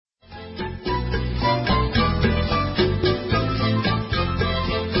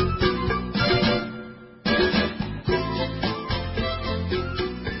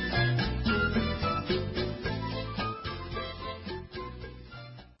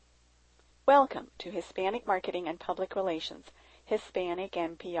Welcome to Hispanic Marketing and Public Relations,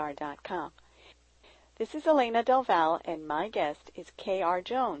 HispanicMPR.com. This is Elena Del Val, and my guest is K.R.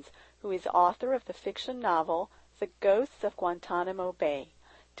 Jones, who is author of the fiction novel The Ghosts of Guantanamo Bay.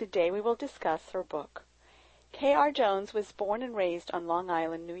 Today we will discuss her book. K.R. Jones was born and raised on Long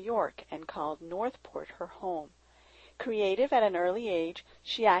Island, New York, and called Northport her home. Creative at an early age,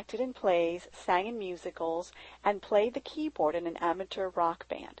 she acted in plays, sang in musicals, and played the keyboard in an amateur rock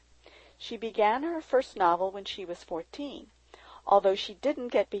band. She began her first novel when she was 14. Although she didn't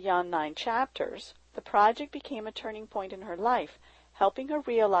get beyond 9 chapters, the project became a turning point in her life, helping her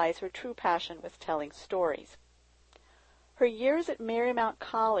realize her true passion was telling stories. Her years at Marymount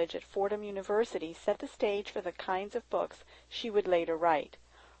College at Fordham University set the stage for the kinds of books she would later write.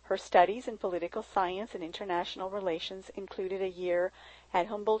 Her studies in political science and international relations included a year at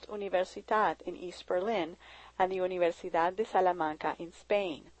Humboldt Universitat in East Berlin and the Universidad de Salamanca in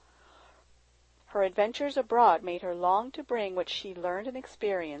Spain. Her adventures abroad made her long to bring what she learned and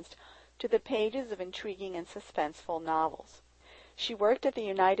experienced to the pages of intriguing and suspenseful novels. She worked at the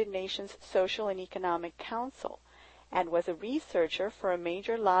United Nations Social and Economic Council and was a researcher for a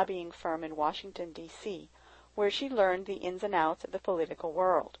major lobbying firm in Washington, D.C., where she learned the ins and outs of the political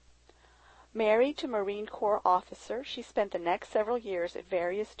world. Married to Marine Corps officer, she spent the next several years at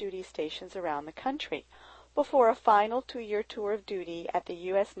various duty stations around the country, before a final 2-year tour of duty at the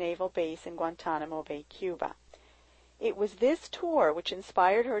U.S. Naval Base in Guantanamo Bay, Cuba. It was this tour which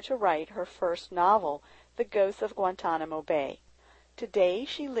inspired her to write her first novel, The Ghosts of Guantanamo Bay. Today,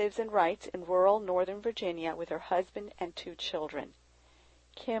 she lives and writes in rural Northern Virginia with her husband and 2 children.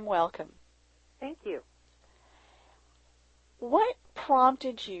 Kim, welcome. Thank you. What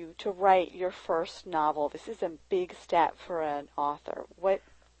prompted you to write your first novel? This is a big step for an author.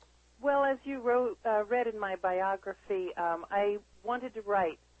 Well, as you read in my biography, I wanted to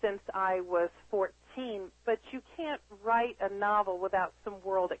write since I was 14, but you can't write a novel without some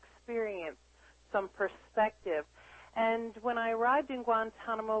world experience, some perspective. And when I arrived in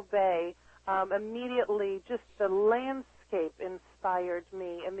Guantanamo Bay, immediately just the landscape inspired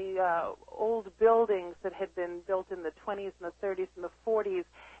me, and the old buildings that had been built in the 20s and the 30s and the 40s,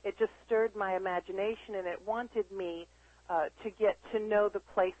 it just stirred my imagination, and it wanted me to get to know the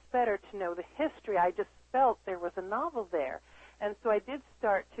place better, to know the history. I just felt there was a novel there. And so I did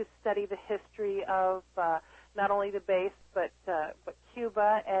start to study the history of not only the base but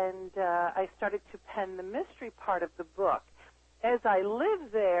Cuba, and I started to pen the mystery part of the book. As I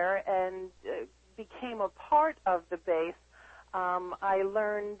lived there and became a part of the base, I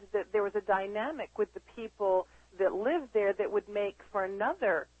learned that there was a dynamic with the people that lived there that would make for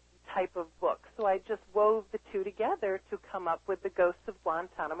another type of book. So I just wove the two together to come up with The Ghosts of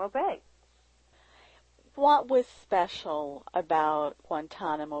Guantanamo Bay. What was special about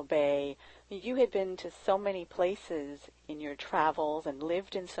Guantanamo Bay? You had been to so many places in your travels and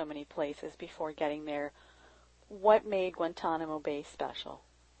lived in so many places before getting there. What made Guantanamo Bay special?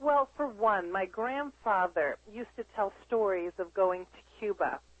 Well, for one, my grandfather used to tell stories of going to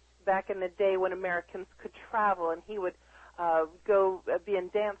Cuba back in the day when Americans could travel, and he would go be in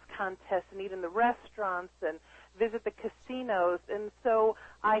dance contests and eat in the restaurants and visit the casinos. And so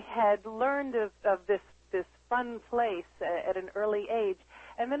I had learned of this fun place at an early age.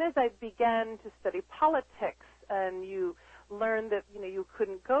 And then as I began to study politics, and you learned that you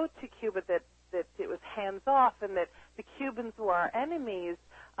couldn't go to Cuba, that it was hands off, and that the Cubans were our enemies,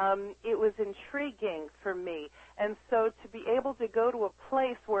 it was intriguing for me. And so to be able to go to a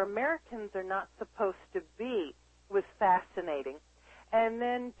place where Americans are not supposed to be was fascinating. And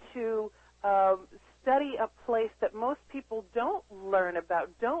then to study a place that most people don't learn about,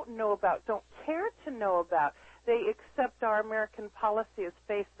 don't know about, don't care to know about. They accept our American policy as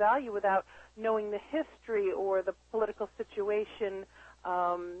face value without knowing the history or the political situation.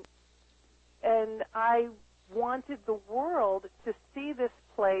 And I wanted the world to see this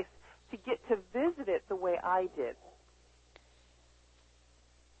place, to get to visit it the way I did.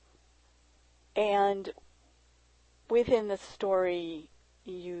 And within the story,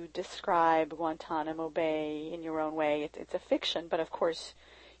 you describe Guantanamo Bay in your own way. It's a fiction, but of course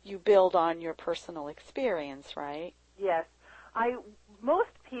you build on your personal experience, right? Yes.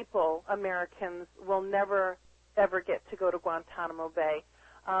 Most people, Americans, will never, ever get to go to Guantanamo Bay.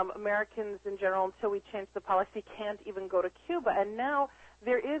 Americans in general, until we change the policy, can't even go to Cuba. And now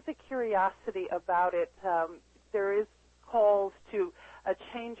there is a curiosity about it. There is calls to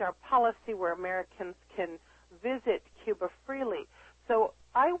change our policy where Americans can visit Cuba freely. So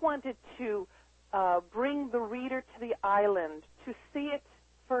I wanted to bring the reader to the island to see it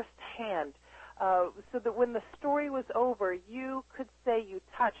firsthand, so that when the story was over, you could say you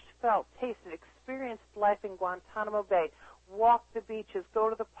touched, felt, tasted, experienced life in Guantanamo Bay, walk the beaches, go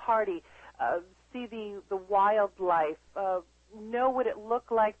to the party, see the wildlife, know what it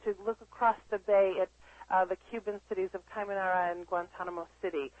looked like to look across the bay at the Cuban cities of Caymanara and Guantanamo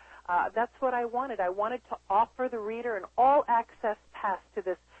City. That's what I wanted. I wanted to offer the reader an all-access pass to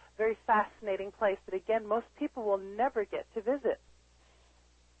this very fascinating place that, again, most people will never get to visit.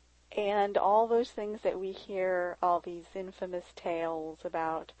 And all those things that we hear, all these infamous tales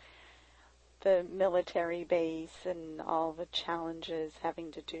about the military base and all the challenges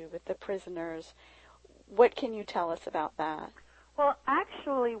having to do with the prisoners, what can you tell us about that? Well,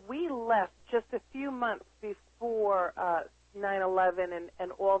 actually, we left just a few months before 9/11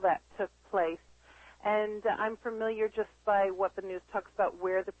 and all that took place. And I'm familiar just by what the news talks about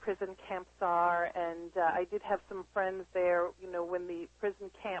where the prison camps are. And I did have some friends there, when the prison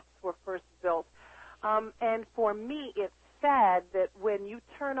camps were first built. And for me, it's sad that when you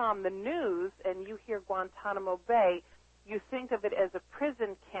turn on the news and you hear Guantanamo Bay, you think of it as a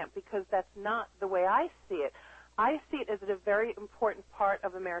prison camp, because that's not the way I see it. I see it as a very important part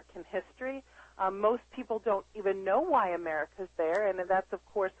of American history. Most people don't even know why America's there, and that's, of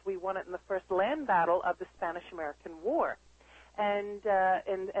course, we won it in the first land battle of the Spanish-American War. And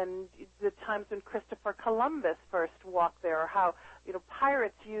the times when Christopher Columbus first walked there, or how,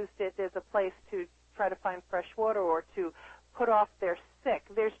 pirates used it as a place to try to find fresh water or to put off their sick.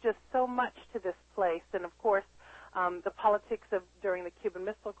 There's just so much to this place. And, of course, the politics of during the Cuban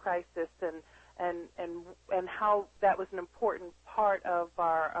Missile Crisis and how that was an important part of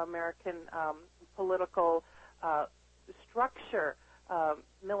our American political structure,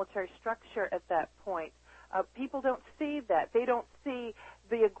 military structure at that point. People don't see that. They don't see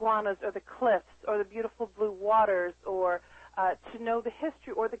the iguanas or the cliffs or the beautiful blue waters or to know the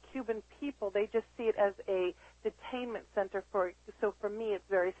history or the Cuban people. They just see it as a detainment center. So for me, it's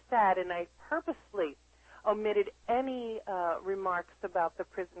very sad, and I purposely omitted any remarks about the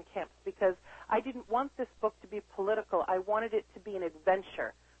prison camps because I didn't want this book to be political. I wanted it to be an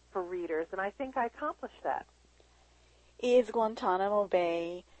adventure for readers, and I think I accomplished that. Is Guantanamo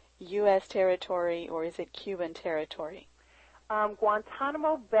Bay U.S. territory, or is it Cuban territory?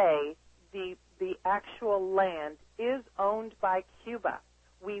 Guantanamo Bay, the actual land, is owned by Cuba.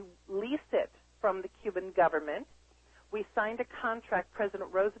 We lease it from the Cuban government. We signed a contract,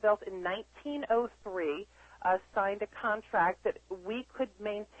 President Roosevelt in 1903 signed a contract that we could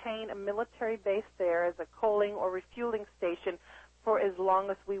maintain a military base there as a coaling or refueling station for as long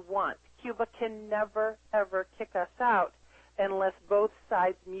as we want. Cuba can never, ever kick us out unless both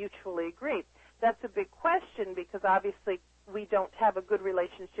sides mutually agree. That's a big question because obviously we don't have a good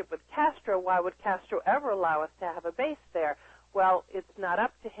relationship with Castro. Why would Castro ever allow us to have a base there? Well, it's not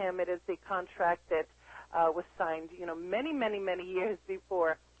up to him. It is the contract that was signed, many, many, many years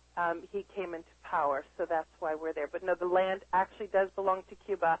before he came into power. So that's why we're there. But no, the land actually does belong to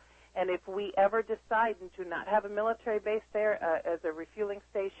Cuba. And if we ever decide to not have a military base there as a refueling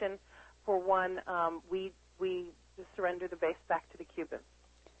station, for one, we surrender the base back to the Cubans.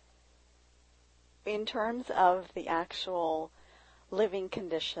 In terms of the actual living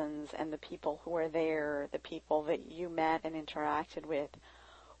conditions and the people who are there, the people that you met and interacted with,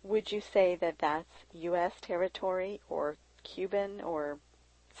 would you say that that's U.S. territory or Cuban or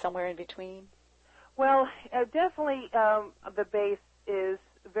somewhere in between? Well, definitely the base is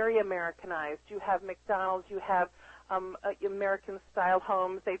very Americanized. You have McDonald's, you have American-style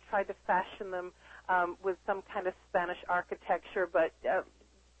homes. They tried to fashion them with some kind of Spanish architecture, but,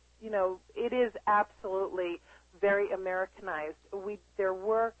 it is absolutely very Americanized. There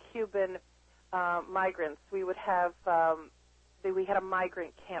were Cuban migrants. We would have we had a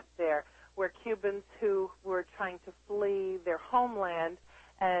migrant camp there where Cubans who were trying to flee their homeland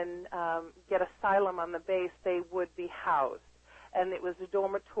and get asylum on the base, they would be housed. And it was a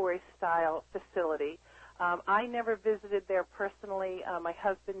dormitory-style facility. I never visited there personally. My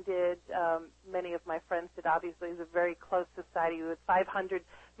husband did. Many of my friends did. Obviously, it was a very close society with 500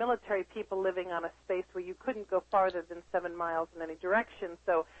 military people living on a space where you couldn't go farther than 7 miles in any direction.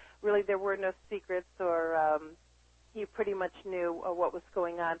 So really there were no secrets or you pretty much knew what was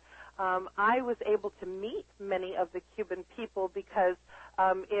going on. I was able to meet many of the Cuban people because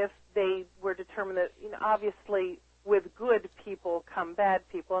if they were determined that, obviously with good people come bad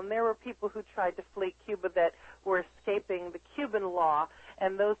people, and there were people who tried to flee Cuba that were escaping the Cuban law,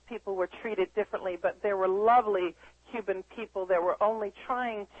 and those people were treated differently, but there were lovely Cuban people that were only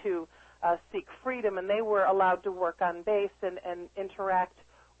trying to seek freedom, and they were allowed to work on base and interact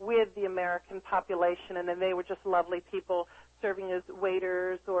with the American population, and then they were just lovely people serving as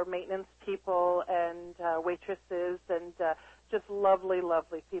waiters or maintenance people and waitresses, and just lovely,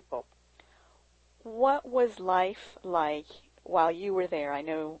 lovely people. What was life like while you were there? I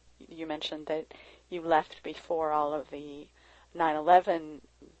know you mentioned that you left before all of the 9/11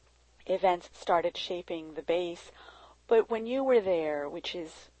 events started shaping the base, but when you were there, which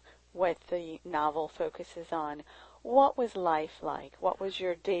is what the novel focuses on, what was life like? What was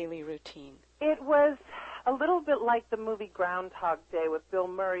your daily routine? It was a little bit like the movie Groundhog Day with Bill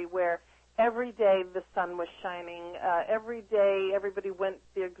Murray, where every day the sun was shining. Every day everybody went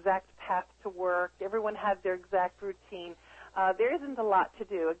the exact path to work. Everyone had their exact routine. There isn't a lot to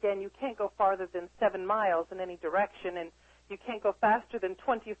do. Again, you can't go farther than 7 miles in any direction, and you can't go faster than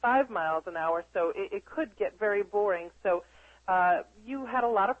 25 miles an hour, so it could get very boring. So you had a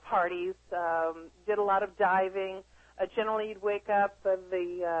lot of parties, did a lot of diving. Generally, you'd wake up,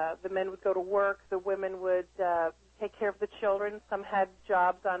 the men would go to work, the women would take care of the children. Some had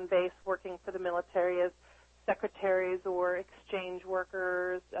jobs on base working for the military as secretaries or exchange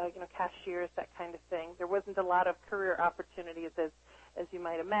workers, cashiers, that kind of thing. There wasn't a lot of career opportunities as you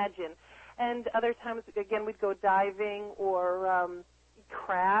might imagine. And other times, again, we'd go diving or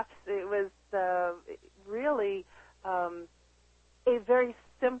crafts. It was really a very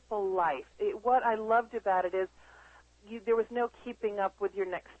simple life. What I loved about it is there was no keeping up with your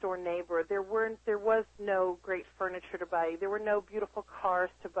next door neighbor. There was no great furniture to buy. There were no beautiful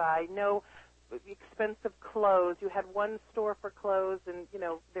cars to buy. No expensive clothes. You had one store for clothes, and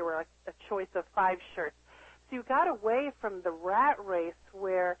there were a choice of 5 shirts. So you got away from the rat race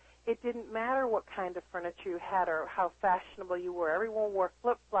where it didn't matter what kind of furniture you had or how fashionable you were. Everyone wore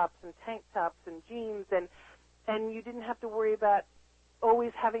flip-flops and tank tops and jeans, and you didn't have to worry about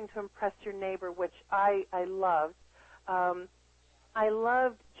always having to impress your neighbor, which I loved. I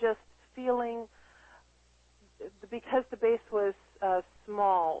loved just feeling, because the base was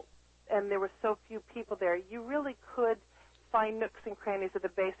small and there were so few people there, you really could find nooks and crannies of the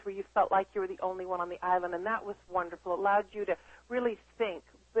base where you felt like you were the only one on the island, and that was wonderful. It allowed you to really think,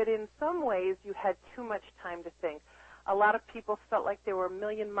 but in some ways you had too much time to think. A lot of people felt like they were a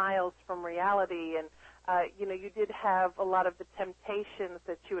million miles from reality, and you did have a lot of the temptations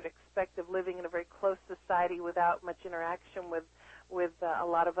that you would expect of living in a very close society without much interaction with a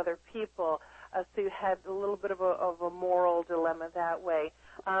lot of other people. So you had a little bit of a moral dilemma that way.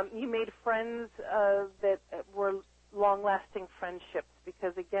 You made friends that were long-lasting friendships,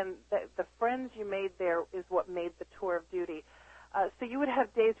 because, again, the friends you made there is what made the tour of duty. So you would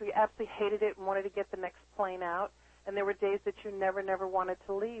have days where you absolutely hated it and wanted to get the next plane out, and there were days that you never wanted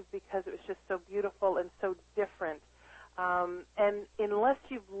to leave because it was just so beautiful and so different. And unless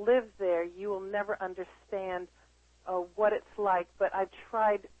you've lived there, you will never understand what it's like. But I've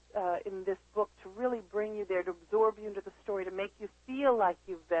tried in this book to really bring you there, to absorb you into the story, to make you feel like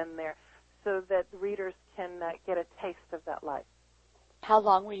you've been there, so that readers can get a taste of that life. How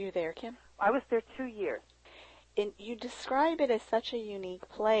long were you there, Kim? I was there 2 years. And you describe it as such a unique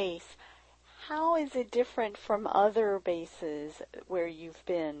place. How is it different from other bases where you've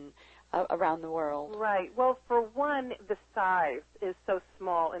been around the world? Right. Well, for one, the size is so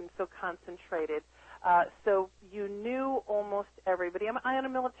small and so concentrated. So you knew almost everybody. On a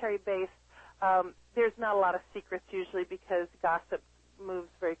military base, there's not a lot of secrets usually because gossip moves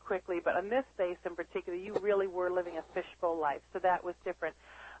very quickly. But on this base in particular, you really were living a fishbowl life. So that was different.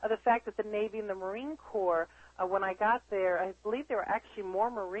 The fact that the Navy and the Marine Corps, when I got there, I believe there were actually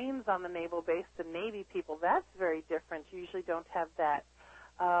more Marines on the naval base than Navy people. That's very different. You usually don't have that.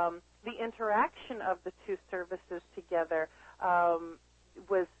 The interaction of the two services together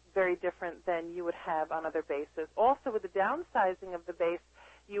was very different than you would have on other bases. Also, with the downsizing of the base,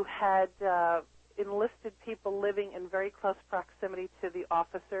 you had enlisted people living in very close proximity to the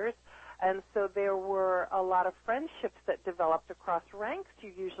officers, and so there were a lot of friendships that developed across ranks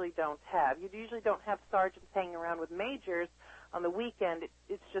you usually don't have. You usually don't have sergeants hanging around with majors on the weekend.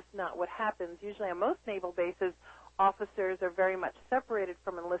 It's just not what happens. Usually on most naval bases, officers are very much separated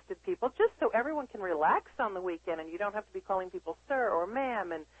from enlisted people just so everyone can relax on the weekend and you don't have to be calling people sir or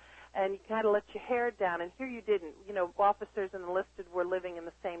ma'am, and you kind of let your hair down. And here you didn't. Officers and enlisted were living in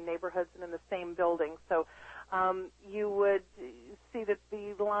the same neighborhoods and in the same buildings. So you would see that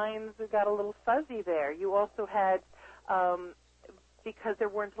the lines got a little fuzzy there. You also had, because there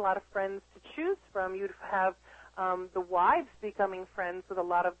weren't a lot of friends to choose from, you'd have the wives becoming friends with a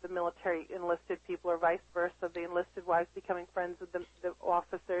lot of the military enlisted people, or vice versa, the enlisted wives becoming friends with the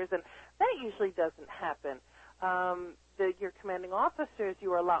officers, and that usually doesn't happen. Your commanding officers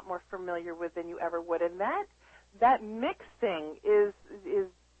you are a lot more familiar with than you ever would, and that mixing is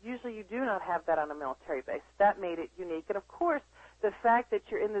usually you do not have that on a military base. That made it unique. And, of course, the fact that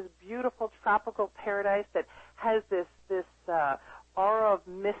you're in this beautiful tropical paradise that has this aura of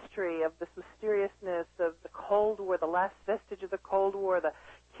mystery, of this mysteriousness of the Cold War, the last vestige of the Cold War, the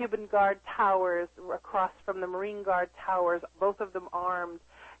Cuban Guard towers across from the Marine Guard towers, both of them armed.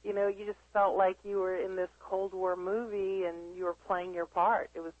 You know, you just felt like you were in this Cold War movie and you were playing your part.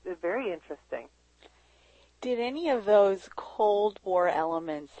 It was very interesting. Did any of those Cold War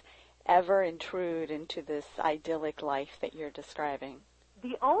elements ever intrude into this idyllic life that you're describing?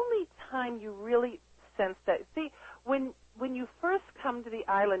 The only time you really sense that, see, when you first come to the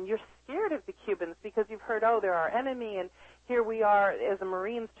island, you're scared of the Cubans because you've heard, oh, they're our enemy, and here we are as a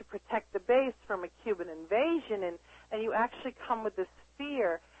Marines to protect the base from a Cuban invasion, and you actually come with this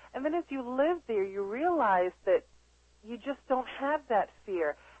fear. And then as you live there, you realize that you just don't have that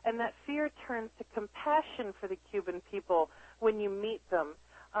fear, and that fear turns to compassion for the Cuban people when you meet them.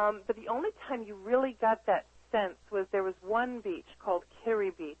 But the only time you really got that sense was there was one beach called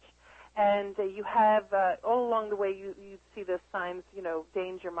Kiri Beach, and you have all along the way you see the signs, you know,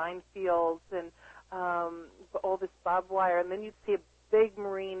 danger minefields and all this barbed wire, and then you'd see a big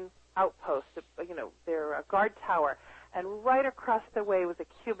Marine outpost, you know, their guard tower, and right across the way was a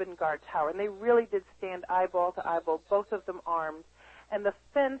Cuban guard tower, and they really did stand eyeball to eyeball, both of them armed, and the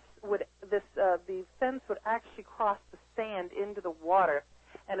fence would actually cross the sand into the water,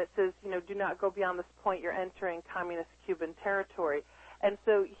 and it says, you know, do not go beyond this point, you're entering communist Cuban territory. And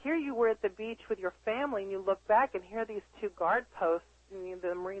so here you were at the beach with your family, and you look back, and here are these two guard posts,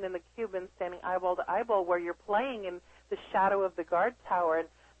 the Marine and the Cuban, standing eyeball to eyeball, where you're playing in the shadow of the guard tower. And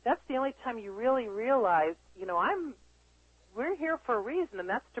that's the only time you really realize, you know, we're here for a reason, and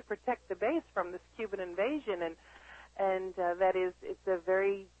that's to protect the base from this Cuban invasion. And it's a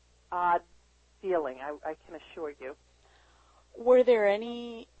very odd feeling, I can assure you. Were there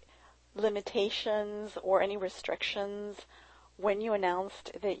any limitations or any restrictions when you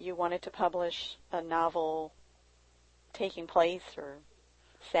announced that you wanted to publish a novel taking place or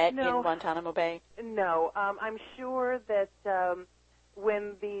set in Guantanamo Bay? No, I'm sure that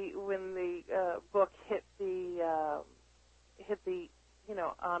when the book hit the you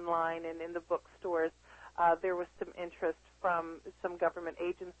know, online and in the bookstores, there was some interest from some government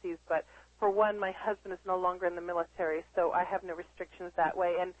agencies, but for one, my husband is no longer in the military, so I have no restrictions that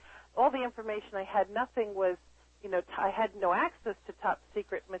way. And all the information I had, nothing was, you know, I had no access to top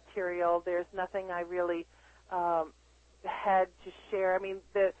secret material. There's nothing I really had to share. I mean,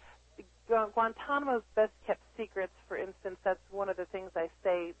 the Guantanamo's best kept secrets, for instance, that's one of the things I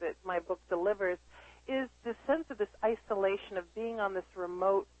say that my book delivers, is the sense of this isolation of being on this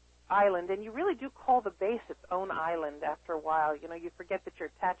remote island, and you really do call the base its own island after a while. You know, you forget that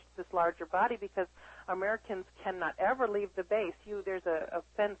you're attached to this larger body because Americans cannot ever leave the base. There's a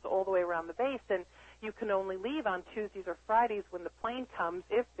fence all the way around the base, and you can only leave on Tuesdays or Fridays when the plane comes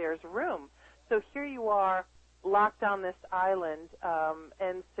if there's room. So here you are locked on this island,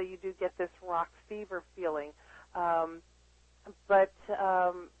 and so you do get this rock fever feeling. But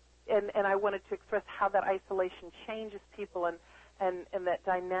I wanted to express how that isolation changes people and that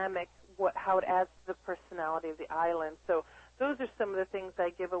dynamic, how it adds to the personality of the island. So those are some of the things I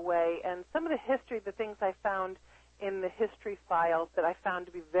give away. And some of the history, the things I found in the history files that I found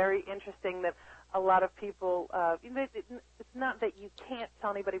to be very interesting that a lot of people, it's not that you can't tell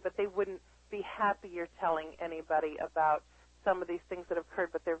anybody, but they wouldn't be happy you're telling anybody about some of these things that have occurred,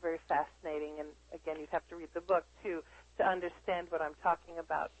 but they're very fascinating. And, again, you'd have to read the book, too, to understand what I'm talking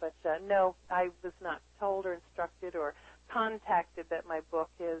about. But, no, I was not told or instructed or contacted that my book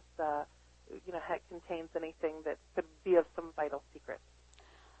is, contains anything that could be of some vital secret.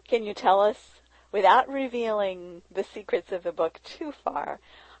 Can you tell us, without revealing the secrets of the book too far,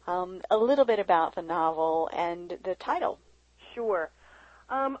 a little bit about the novel and the title? Sure.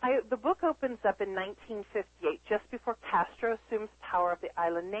 The book opens up in 1958, just before Castro assumes power of the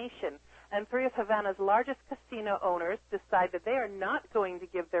island nation. And three of Havana's largest casino owners decide that they are not going to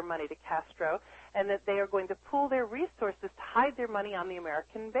give their money to Castro and that they are going to pool their resources to hide their money on the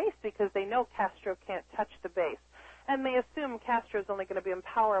American base because they know Castro can't touch the base. And they assume Castro is only going to be in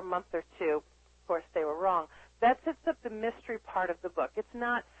power a month or two. Of course, they were wrong. That sets up the mystery part of the book. It's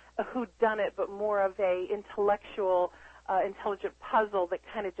not a whodunit, but more of a intellectual, intelligent puzzle that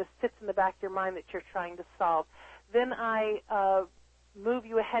kind of just sits in the back of your mind that you're trying to solve. Then I move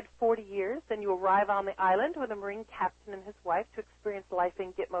you ahead 40 years, and you arrive on the island with a Marine captain and his wife to experience life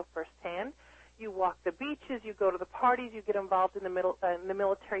in Gitmo firsthand. You walk the beaches, you go to the parties, you get involved in the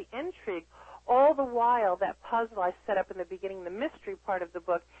military intrigue. All the while, that puzzle I set up in the beginning, the mystery part of the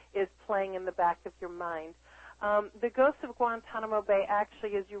book, is playing in the back of your mind. The Ghosts of Guantanamo Bay,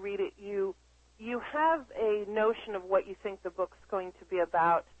 actually, as you read it, you have a notion of what you think the book's going to be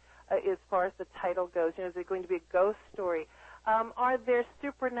about as far as the title goes. Is it going to be a ghost story? Are there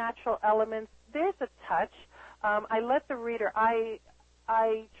supernatural elements? There's a touch. I let the reader, I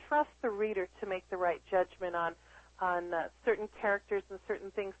trust the reader to make the right judgment on certain characters and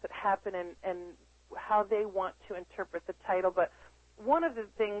certain things that happen and how they want to interpret the title. But one of the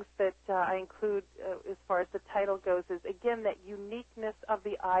things that I include as far as the title goes is, again, that uniqueness of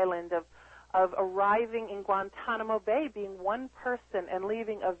the island, of arriving in Guantanamo Bay, being one person and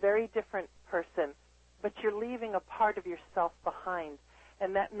leaving a very different person, but you're leaving a part of yourself behind.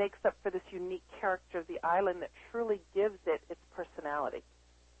 And that makes up for this unique character of the island that truly gives it its personality.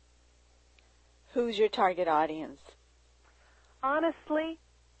 Who's your target audience? Honestly,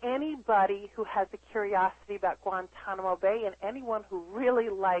 anybody who has a curiosity about Guantanamo Bay and anyone who really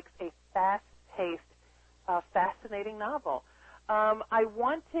likes a fast-paced, fascinating novel.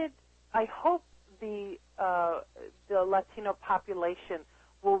 I hope the Latino population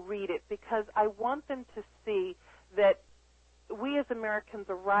will read it, because I want them to see that we as Americans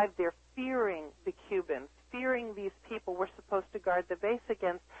arrived there fearing the Cubans, fearing these people we're supposed to guard the base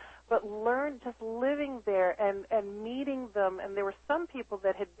against, but learn just living there and meeting them. And there were some people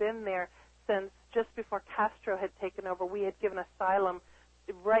that had been there since just before Castro had taken over. We had given asylum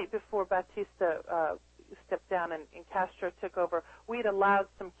right before Batista stepped down and Castro took over. We had allowed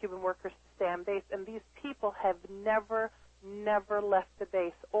some Cuban workers to stay on base, and these people have never left the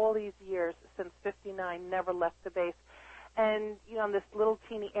base. All these years since '59, never left the base. And, in this little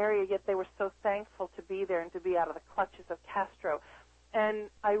teeny area, yet they were so thankful to be there and to be out of the clutches of Castro. And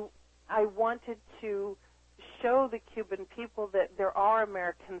I wanted to show the Cuban people that there are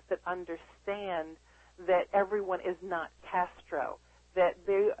Americans that understand that everyone is not Castro, that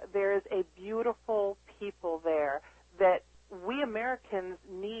there is a beautiful people there that we Americans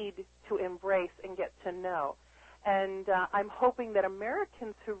need to embrace and get to know. And I'm hoping that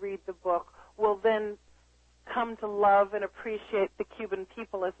Americans who read the book will then come to love and appreciate the Cuban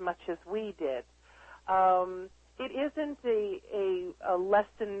people as much as we did. It isn't a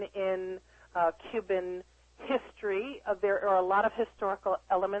lesson in Cuban history. There are a lot of historical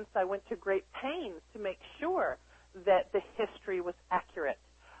elements. I went to great pains to make sure that the history was accurate.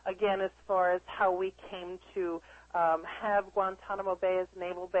 Again, as far as how we came to have Guantanamo Bay as a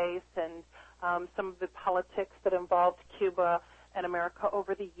naval base, and some of the politics that involved Cuba and America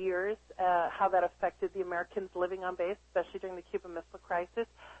over the years, how that affected the Americans living on base, especially during the Cuban Missile Crisis.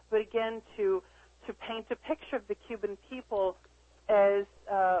 But again, to paint a picture of the Cuban people as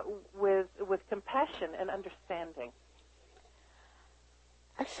with compassion and understanding.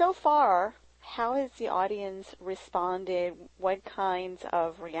 So far, how has the audience responded? What kinds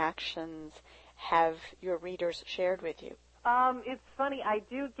of reactions have your readers shared with you? It's funny. I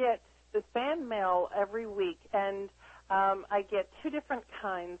do get the fan mail every week, and I get two different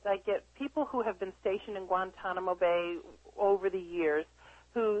kinds. I get people who have been stationed in Guantanamo Bay over the years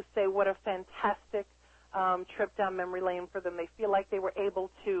who say what a fantastic trip down memory lane for them. They feel like they were able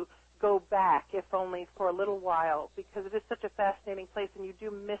to go back, if only for a little while, because it is such a fascinating place, and you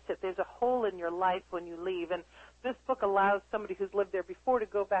do miss it. There's a hole in your life when you leave, and this book allows somebody who's lived there before to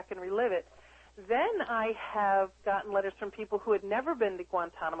go back and relive it. Then I have gotten letters from people who had never been to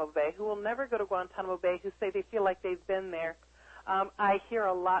Guantanamo Bay, who will never go to Guantanamo Bay, who say they feel like they've been there. I hear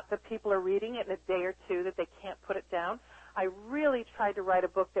a lot that people are reading it in a day or two, that they can't put it down. I really tried to write a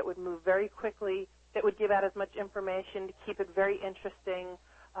book that would move very quickly, that would give out as much information, to keep it very interesting,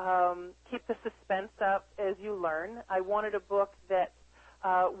 keep the suspense up as you learn. I wanted a book that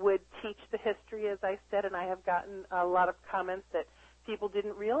would teach the history, as I said, and I have gotten a lot of comments that people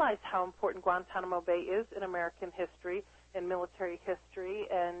didn't realize how important Guantanamo Bay is in American history and military history,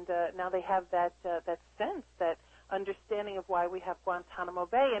 and now they have that sense, that understanding of why we have Guantanamo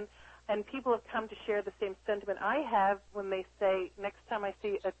Bay. And people have come to share the same sentiment I have when they say, next time I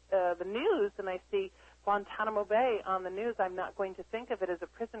see the news and I see Guantanamo Bay on the news, I'm not going to think of it as a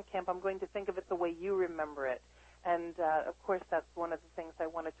prison camp. I'm going to think of it the way you remember it. And, of course, that's one of the things I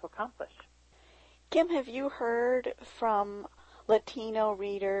wanted to accomplish. Kim, have you heard from Latino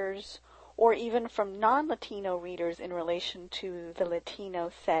readers or even from non-Latino readers in relation to the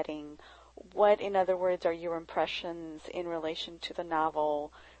Latino setting? What, in other words, are your impressions in relation to the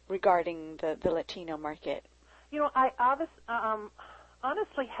novel regarding the Latino market? I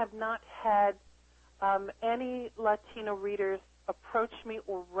honestly have not had any Latino readers approach me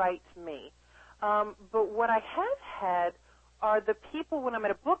or write me. But what I have had are the people, when I'm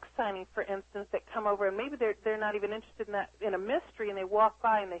at a book signing, for instance, that come over, and maybe they're not even interested in a mystery, and they walk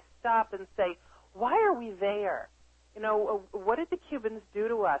by and they stop and say, why are we there? You know, what did the Cubans do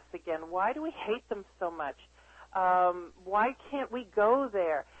to us again? Why do we hate them so much? Why can't we go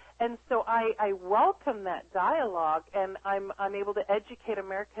there? And so I welcome that dialogue, and I'm able to educate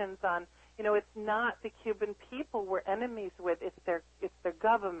Americans on, you know, it's not the Cuban people we're enemies with, it's their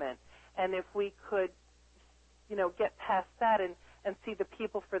government. And if we could, you know, get past that and see the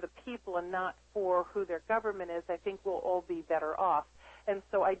people for the people and not for who their government is, I think we'll all be better off. And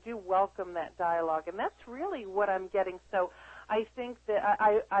so I do welcome that dialogue, and that's really what I'm getting. So I think that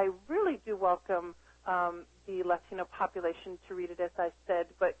I really do welcome the Latino population to read it, as I said.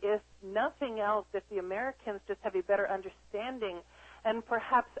 But if nothing else, if the Americans just have a better understanding, and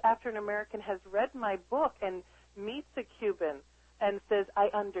perhaps after an American has read my book and meets a Cuban and says, I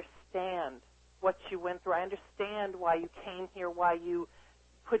understand what you went through, I understand why you came here, why you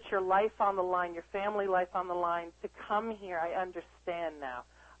put your life on the line, your family life on the line to come here, I understand now.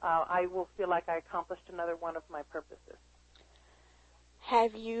 I will feel like I accomplished another one of my purposes.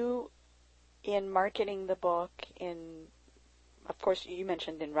 Have you, in marketing the book, of course you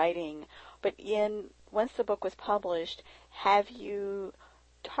mentioned in writing, but once the book was published, have you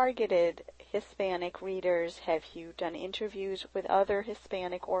targeted Hispanic readers? Have you done interviews with other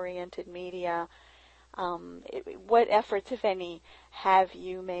Hispanic-oriented media? What efforts, if any, have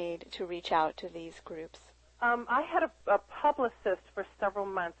you made to reach out to these groups? I had a publicist for several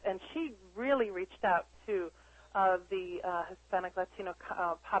months, and she really reached out to the Hispanic Latino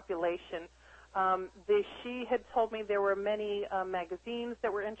population. She had told me there were many magazines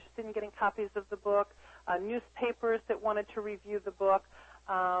that were interested in getting copies of the book, newspapers that wanted to review the book.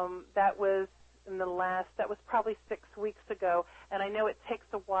 That was probably 6 weeks ago, and I know it takes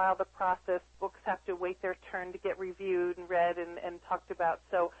a while, the process. Books have to wait their turn to get reviewed and read and talked about.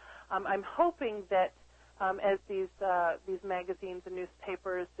 So I'm hoping that as these magazines and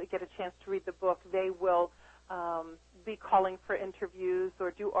newspapers get a chance to read the book, they will be calling for interviews or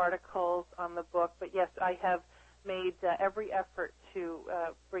do articles on the book. But yes, I have made every effort to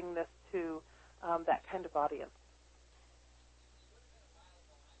bring this to that kind of audience.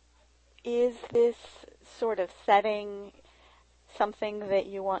 Is this sort of setting something that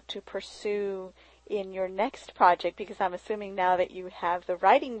you want to pursue in your next project? Because I'm assuming now that you have the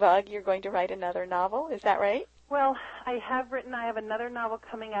writing bug, you're going to write another novel. Is that right? Well, I have another novel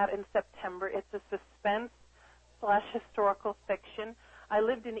coming out in September. It's a suspense/historical fiction. I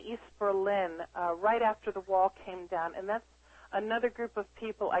lived in East Berlin right after the wall came down, and that's another group of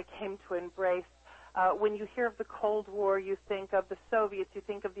people I came to embrace. When you hear of the Cold War, you think of the Soviets, you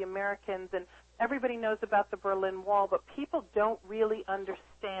think of the Americans, and everybody knows about the Berlin Wall, but people don't really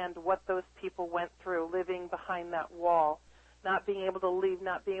understand what those people went through living behind that wall, not being able to leave,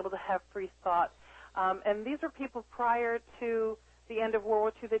 not being able to have free thought. And these are people prior to the end of World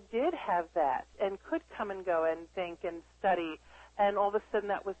War II that did have that and could come and go and think and study, and all of a sudden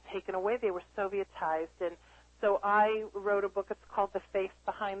that was taken away. They were Sovietized, and so I wrote a book. It's called The Face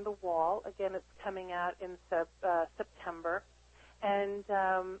Behind the Wall. Again, it's coming out in September. And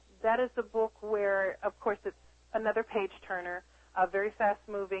that is a book where, of course, it's another page-turner, very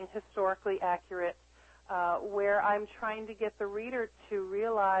fast-moving, historically accurate, where I'm trying to get the reader to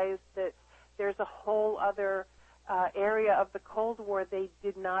realize that there's a whole other area of the Cold War they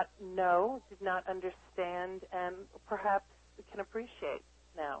did not know, did not understand, and perhaps can appreciate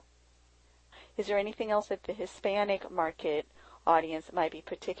now. Is there anything else that the Hispanic market audience might be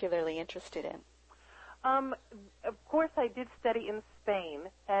particularly interested in? Of course, I did study in Spain,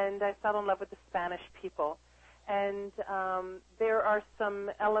 and I fell in love with the Spanish people. And there are some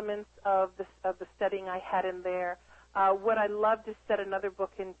elements of the studying I had in there. Would I love to set another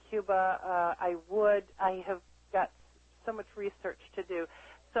book in Cuba? I would. I have got so much research to do.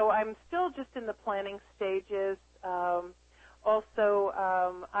 So I'm still just in the planning stages. Also,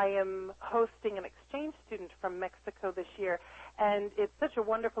 I am hosting an exchange student from Mexico this year, and it's such a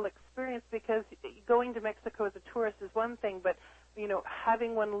wonderful experience because going to Mexico as a tourist is one thing, but you know,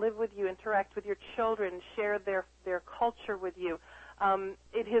 having one live with you, interact with your children, share their culture with you,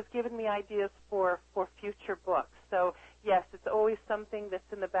 it has given me ideas for future books. So yes, it's always something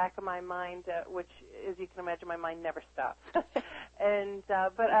that's in the back of my mind, which, as you can imagine, my mind never stops. And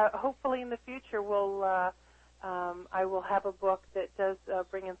but hopefully in the future I will have a book that does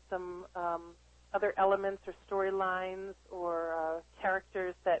bring in some other elements or storylines or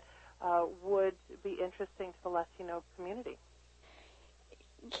characters that would be interesting to the Latino community.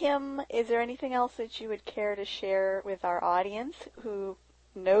 Kim, is there anything else that you would care to share with our audience who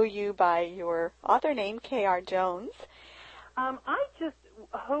know you by your author name, K.R. Jones? I just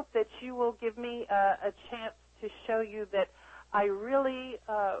hope that you will give me a chance to show you that I really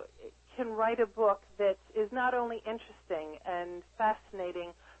can write a book that is not only interesting and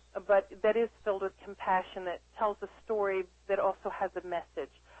fascinating, but that is filled with compassion, that tells a story that also has a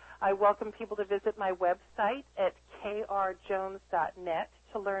message. I welcome people to visit my website at krjones.net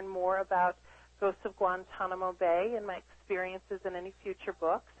to learn more about Ghosts of Guantanamo Bay and my experiences in any future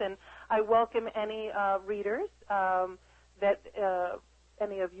books. And I welcome any readers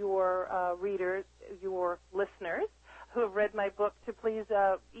any of your readers, your listeners who have read my book to please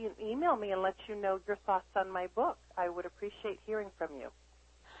email me and let you know your thoughts on my book. I would appreciate hearing from you.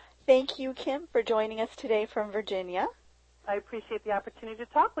 Thank you, Kim, for joining us today from Virginia. I appreciate the opportunity to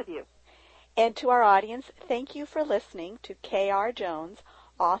talk with you. And to our audience, thank you for listening to K.R. Jones,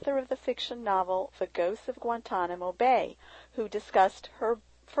 author of the fiction novel The Ghosts of Guantanamo Bay, who discussed her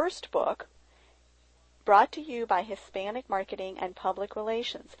first book, brought to you by Hispanic Marketing and Public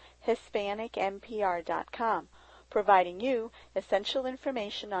Relations, HispanicMPR.com, providing you essential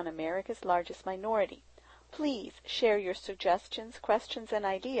information on America's largest minority. Please share your suggestions, questions, and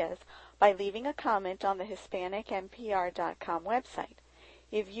ideas by leaving a comment on the HispanicMPR.com website.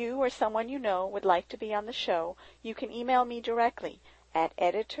 If you or someone you know would like to be on the show, you can email me directly at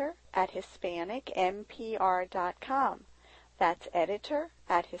editor@HispanicMPR.com. That's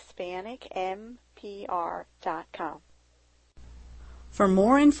editor@HispanicMPR.com. For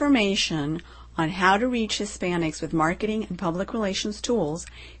more information on how to reach Hispanics with marketing and public relations tools,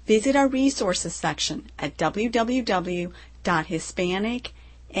 visit our resources section at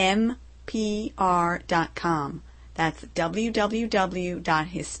www.HispanicMPR.com. That's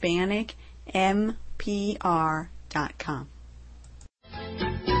www.HispanicMPR.com.